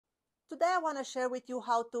Today I want to share with you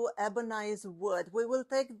how to ebonize wood. We will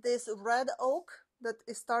take this red oak that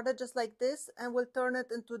is started just like this and we'll turn it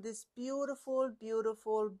into this beautiful,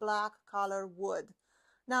 beautiful black color wood.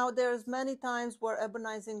 Now there's many times where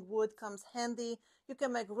ebonizing wood comes handy. You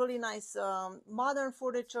can make really nice modern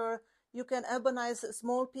furniture. You can ebonize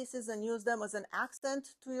small pieces and use them as an accent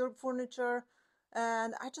to your furniture.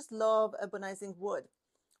 And I just love ebonizing wood.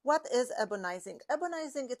 What is ebonizing?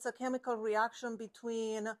 Ebonizing, it's a chemical reaction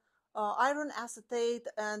between iron acetate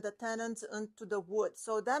and the tannins into the wood.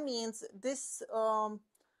 So that means this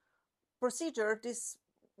procedure, this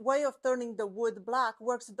way of turning the wood black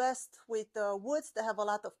works best with woods that have a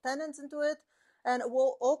lot of tannins into it. And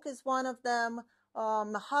oak is one of them,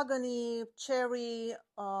 mahogany, cherry,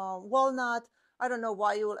 walnut. I don't know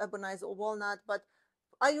why you will ebonize a walnut, but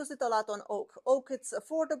I use it a lot on oak. Oak, it's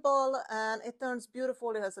affordable and it turns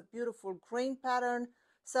beautiful. It has a beautiful grain pattern.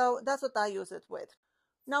 So that's what I use it with.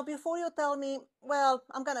 Now, before you tell me, well,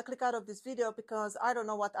 I'm going to click out of this video because I don't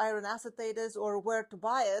know what iron acetate is or where to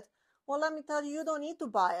buy it. Well, let me tell you, you don't need to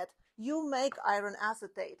buy it. You make iron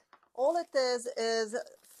acetate. All it is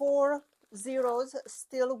 4 zeros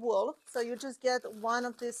steel wool. So you just get one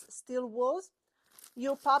of these steel wools.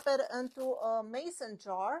 You pop it into a mason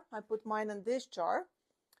jar. I put mine in this jar.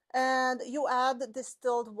 And you add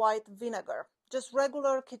distilled white vinegar, just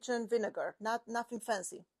regular kitchen vinegar, nothing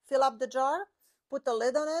fancy. Fill up the jar, put a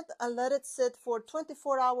lid on it, and let it sit for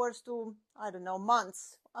 24 hours to, I don't know,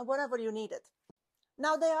 months, whatever you need it.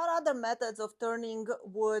 Now, there are other methods of turning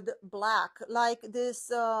wood black, like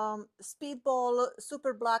this Speedball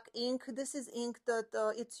Super Black ink. This is ink that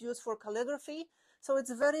it's used for calligraphy. So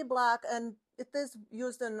it's very black, and it is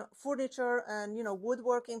used in furniture and,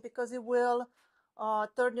 woodworking because it will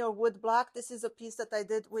turn your wood black. This is a piece that I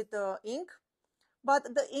did with the ink, but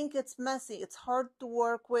the ink, it's messy. It's hard to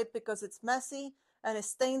work with because it's messy and it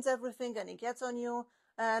stains everything and it gets on you.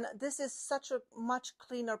 And this is such a much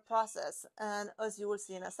cleaner process, and as you will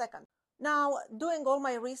see in a second. Now, doing all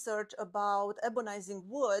my research about ebonizing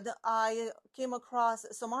wood, I came across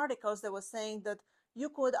some articles that were saying that you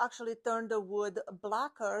could actually turn the wood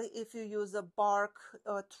blacker if you use a bark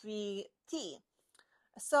tree tea.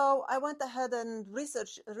 So I went ahead and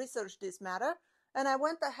researched this matter, and I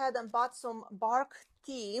went ahead and bought some bark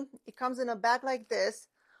tea. It comes in a bag like this.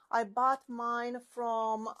 I bought mine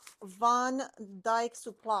from Van Dyke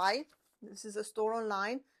Supply. This is a store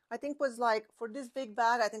online. I think it was like, for this big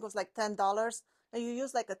bag, I think it was like $10. And you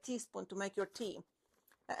use like a teaspoon to make your tea.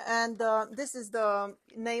 And this is the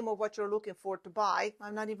name of what you're looking for to buy.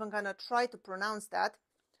 I'm not even going to try to pronounce that.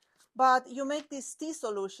 But you make this tea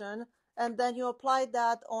solution, and then you apply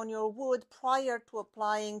that on your wood prior to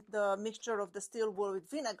applying the mixture of the steel wool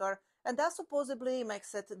with vinegar, and that supposedly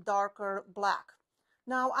makes it darker black.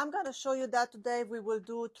 Now, I'm going to show you that today. We will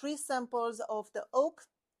do 3 samples of the oak.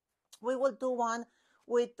 We will do one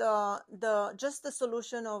with just the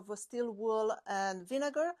solution of steel wool and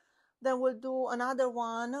vinegar. Then we'll do another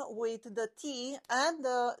one with the tea and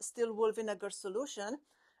the steel wool vinegar solution.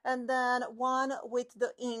 And then one with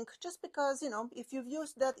the ink, just because, if you've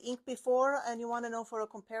used that ink before and you want to know for a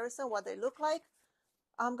comparison what they look like,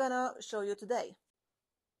 I'm going to show you today.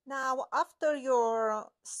 Now, after your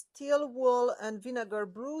steel wool and vinegar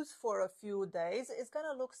brews for a few days, it's going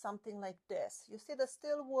to look something like this. You see the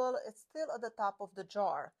steel wool, it's still at the top of the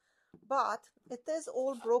jar, but it is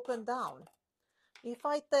all broken down. If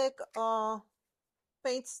I take a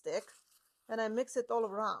paint stick and I mix it all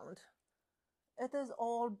around, it is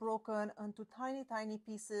all broken into tiny, tiny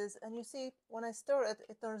pieces. And you see, when I stir it,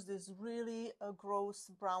 it turns this really gross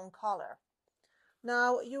brown color.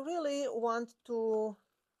 Now, you really want to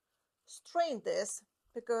strain this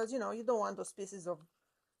because, you don't want those pieces of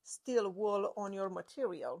steel wool on your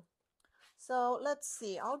material. So let's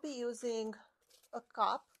see, I'll be using a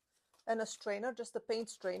cup and a strainer, just a paint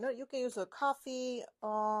strainer. You can use a coffee,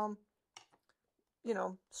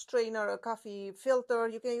 strainer, a coffee filter.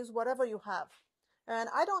 You can use whatever you have. And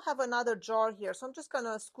I don't have another jar here, so I'm just going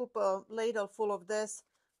to scoop a ladle full of this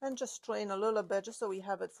and just strain a little bit just so we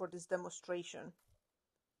have it for this demonstration.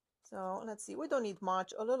 So let's see, we don't need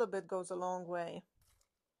much. A little bit goes a long way.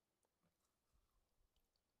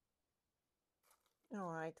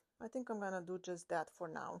 All right, I think I'm going to do just that for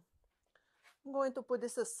now. I'm going to put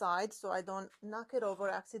this aside so I don't knock it over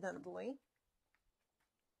accidentally.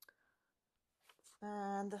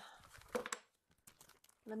 And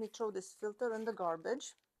let me throw this filter in the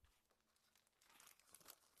garbage.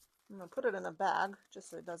 I'm going to put it in a bag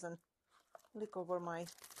just so it doesn't leak over my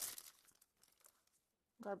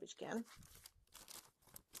garbage can.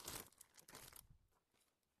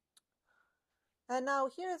 And now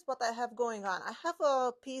here's what I have going on. I have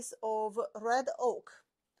a piece of red oak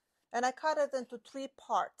and I cut it into 3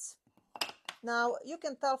 parts. Now you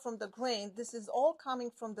can tell from the grain, this is all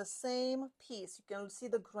coming from the same piece. You can see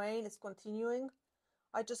the grain is continuing.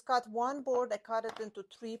 I just cut one board, I cut it into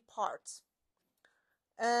 3 parts.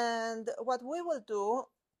 And what we will do,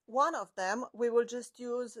 one of them, we will just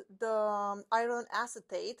use the iron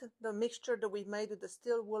acetate, the mixture that we made with the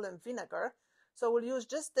steel wool and vinegar. So we'll use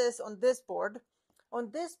just this on this board. On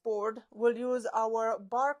this board, we'll use our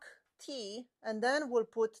bark tea, and then we'll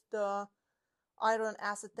put the iron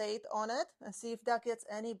acetate on it and see if that gets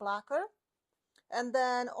any blacker. And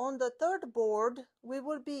then on the third board, we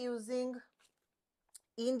will be using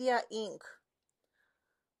India ink.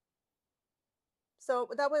 So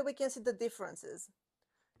that way we can see the differences.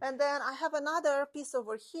 And then I have another piece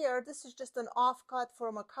over here. This is just an offcut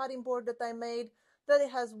from a cutting board that I made, that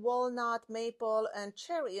it has walnut, maple, and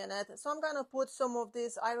cherry in it. So I'm gonna put some of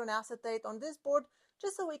this iron acetate on this board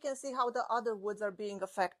just so we can see how the other woods are being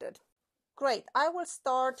affected. Great, I will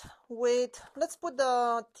start with, let's put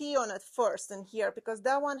the tea on it first in here, because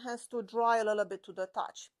that one has to dry a little bit to the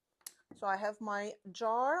touch. So I have my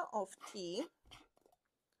jar of tea,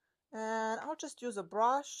 and I'll just use a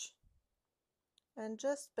brush and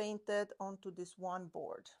just paint it onto this one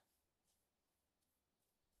board.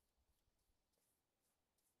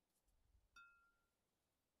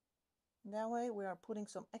 That way we are putting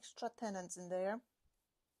some extra tenons in there,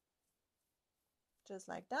 just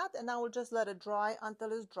like that, and I will just let it dry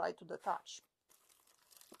until it's dry to the touch.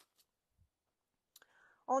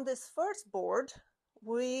 On this first board,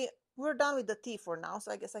 we're done with the tea for now,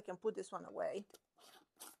 so I guess I can put this one away.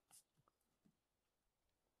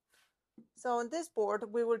 So on this board,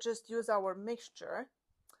 we will just use our mixture.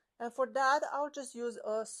 And for that, I'll just use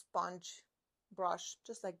a sponge brush,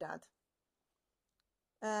 just like that.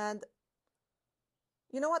 And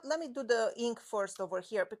you know what? Let me do the ink first over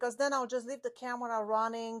here, because then I'll just leave the camera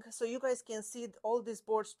running so you guys can see all these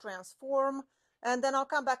boards transform. And then I'll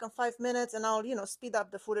come back in 5 minutes and I'll, speed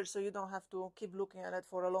up the footage so you don't have to keep looking at it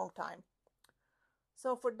for a long time.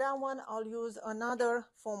 So for that one, I'll use another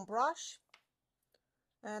foam brush.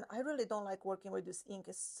 And I really don't like working with this ink.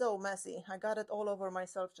 It's so messy. I got it all over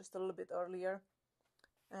myself just a little bit earlier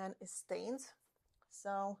and it stains. So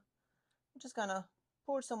I'm just gonna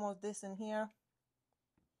pour some of this in here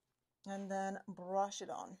and then brush it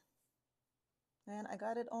on. And I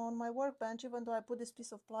got it on my workbench, even though I put this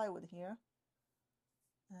piece of plywood here.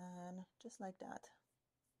 And just like that.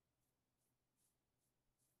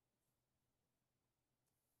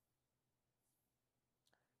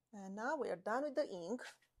 And now we are done with the ink.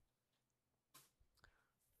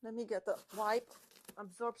 Let me get a wipe,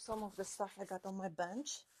 absorb some of the stuff I got on my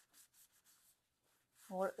bench.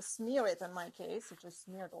 Or smear it in my case, it just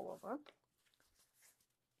smeared all over.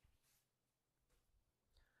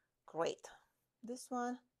 Great. This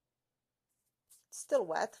one, still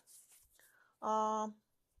wet.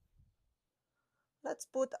 Let's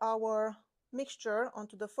put our mixture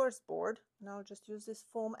onto the first board. Now I'll just use this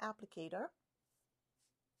foam applicator.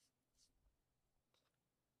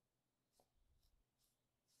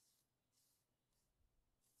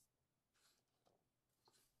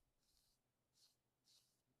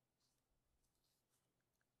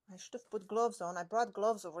 I should have put gloves on. I brought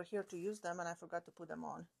gloves over here to use them and I forgot to put them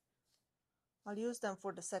on. I'll use them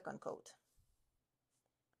for the second coat.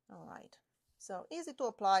 All right, so easy to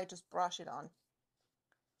apply, just brush it on.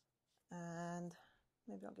 And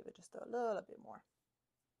maybe I'll give it just a little bit more.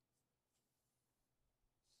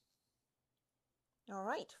 All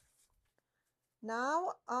right, now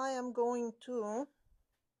I am going to,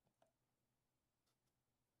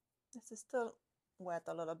 this is still wet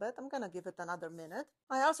a little bit. I'm gonna give it another minute.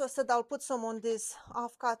 I also said I'll put some on this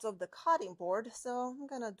offcuts of the cutting board, so I'm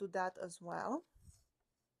gonna do that as well.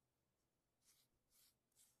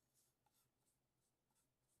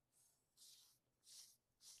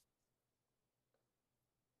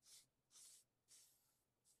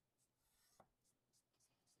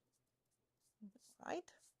 Right.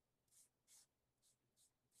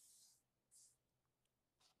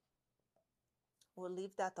 We'll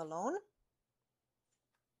leave that alone.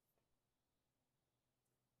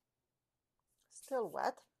 Still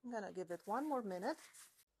wet. I'm gonna give it one more minute.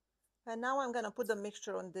 And now I'm gonna put the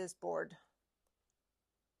mixture on this board.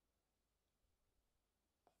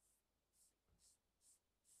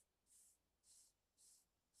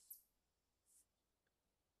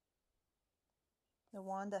 The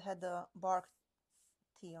one that had the bark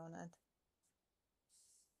tea on it.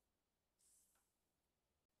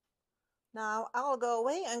 Now I'll go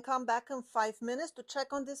away and come back in 5 minutes to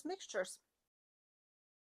check on these mixtures.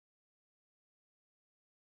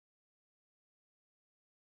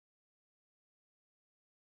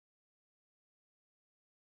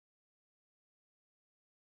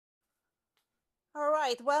 All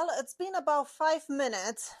right, well, it's been about 5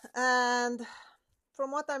 minutes, and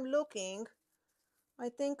from what I'm looking, I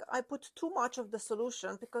think I put too much of the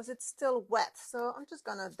solution because it's still wet. So I'm just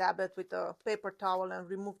gonna dab it with a paper towel and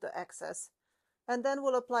remove the excess. And then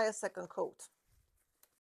we'll apply a second coat.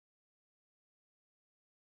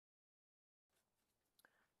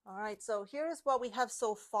 All right, so here is what we have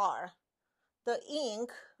so far. The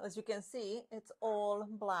ink, as you can see, it's all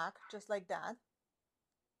black, just like that.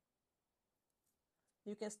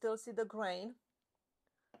 You can still see the grain.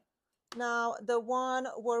 Now, the one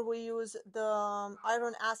where we use the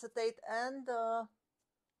iron acetate and the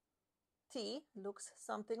tea looks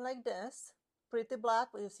something like this. Pretty black,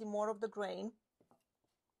 but you see more of the grain.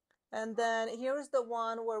 And then here is the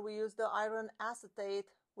one where we use the iron acetate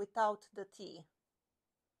without the tea.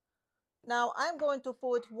 Now I'm going to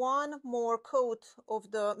put one more coat of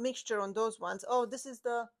the mixture on those ones. Oh, this is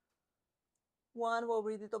the one where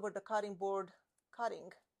we did over the cutting board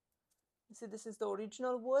cutting. You see, this is the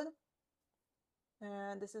original wood,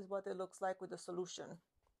 and this is what it looks like with the solution.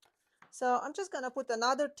 So I'm just gonna put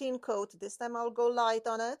another thin coat. This time I'll go light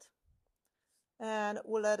on it, and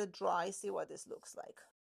we'll let it dry, see what this looks like.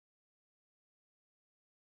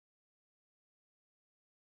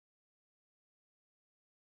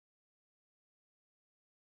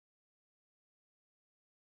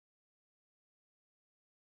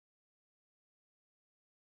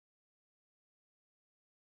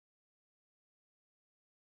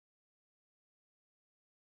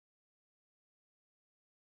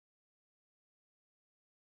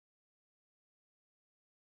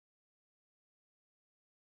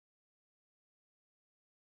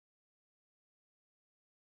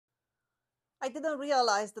 I didn't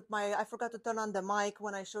realize that I forgot to turn on the mic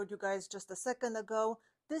when I showed you guys just a second ago.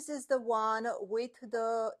 This is the one with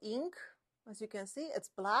the ink. As you can see, it's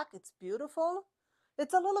black, it's beautiful.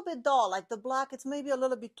 It's a little bit dull, like the black, it's maybe a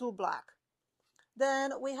little bit too black.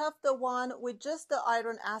 Then we have the one with just the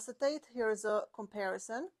iron acetate. Here's a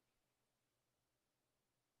comparison.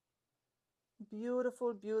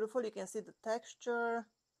 Beautiful, beautiful. You can see the texture.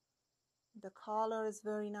 The color is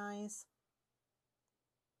very nice.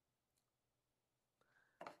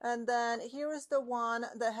 And then here is the one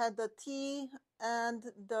that had the tea and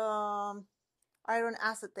the iron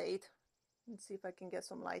acetate. Let's see if I can get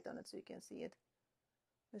some light on it so you can see it.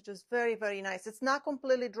 It's just very, very nice. It's not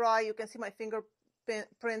completely dry. You can see my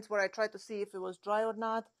fingerprints where I tried to see if it was dry or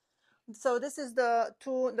not. So this is the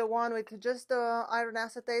one with just the iron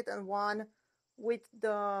acetate and one with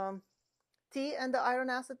the tea and the iron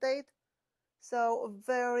acetate. So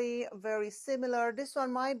very, very similar. This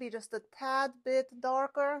one might be just a tad bit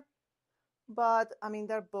darker, but I mean,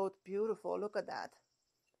 they're both beautiful. Look at that.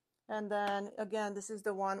 And then again, this is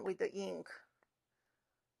the one with the ink.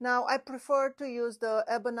 Now I prefer to use the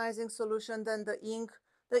ebonizing solution than the ink.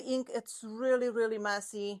 The ink, it's really, really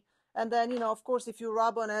messy. And then, you know, of course, if you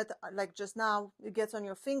rub on it, like just now, it gets on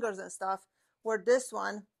your fingers and stuff. Where this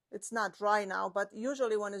one, it's not dry now, but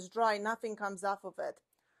usually when it's dry, nothing comes off of it.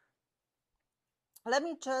 Let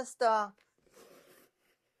me just, I'm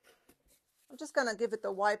just gonna give it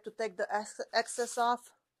a wipe to take the excess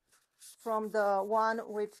off from the one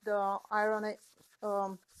with the iron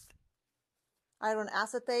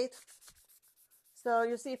acetate. So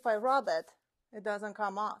you see, if I rub it, it doesn't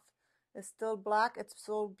come off. It's still black. It's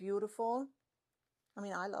so beautiful. I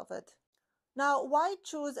mean, I love it. Now, why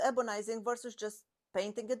choose ebonizing versus just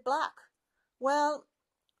painting it black? Well,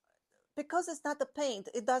 because it's not a paint,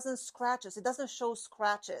 it doesn't scratches. It doesn't show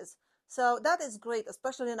scratches. So that is great,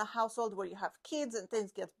 especially in a household where you have kids and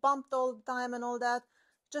things get bumped all the time and all that.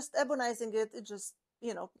 Just ebonizing it, it just,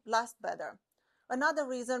 you know, lasts better. Another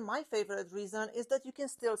reason, my favorite reason, is that you can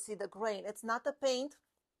still see the grain. It's not a paint,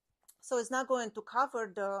 so it's not going to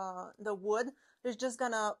cover the wood. It's just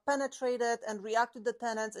gonna penetrate it and react to the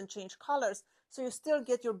tenants and change colors. So you still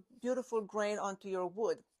get your beautiful grain onto your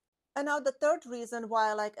wood. And now the third reason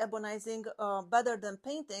why I like ebonizing better than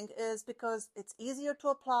painting is because it's easier to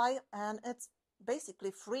apply and it's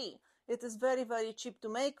basically free. It is very, very cheap to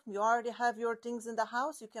make. You already have your things in the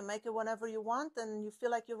house. You can make it whenever you want, and you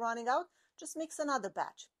feel like you're running out, just mix another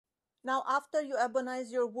batch. Now, after you ebonize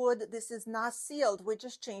your wood, this is not sealed. We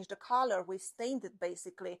just changed the color. We stained it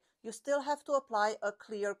basically. You still have to apply a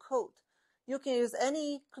clear coat. You can use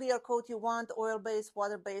any clear coat you want, oil-based,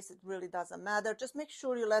 water-based, it really doesn't matter. Just make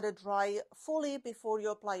sure you let it dry fully before you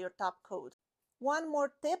apply your top coat. One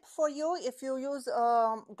more tip for you, if you use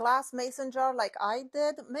a glass mason jar like I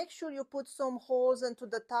did, make sure you put some holes into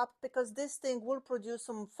the top because this thing will produce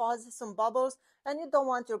some fuzz, some bubbles, and you don't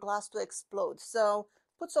want your glass to explode. So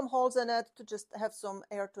put some holes in it to just have some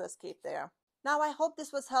air to escape there. Now, I hope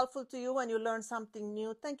this was helpful to you and you learned something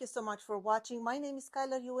new. Thank you so much for watching. My name is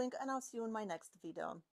Skylar Ewing, and I'll see you in my next video.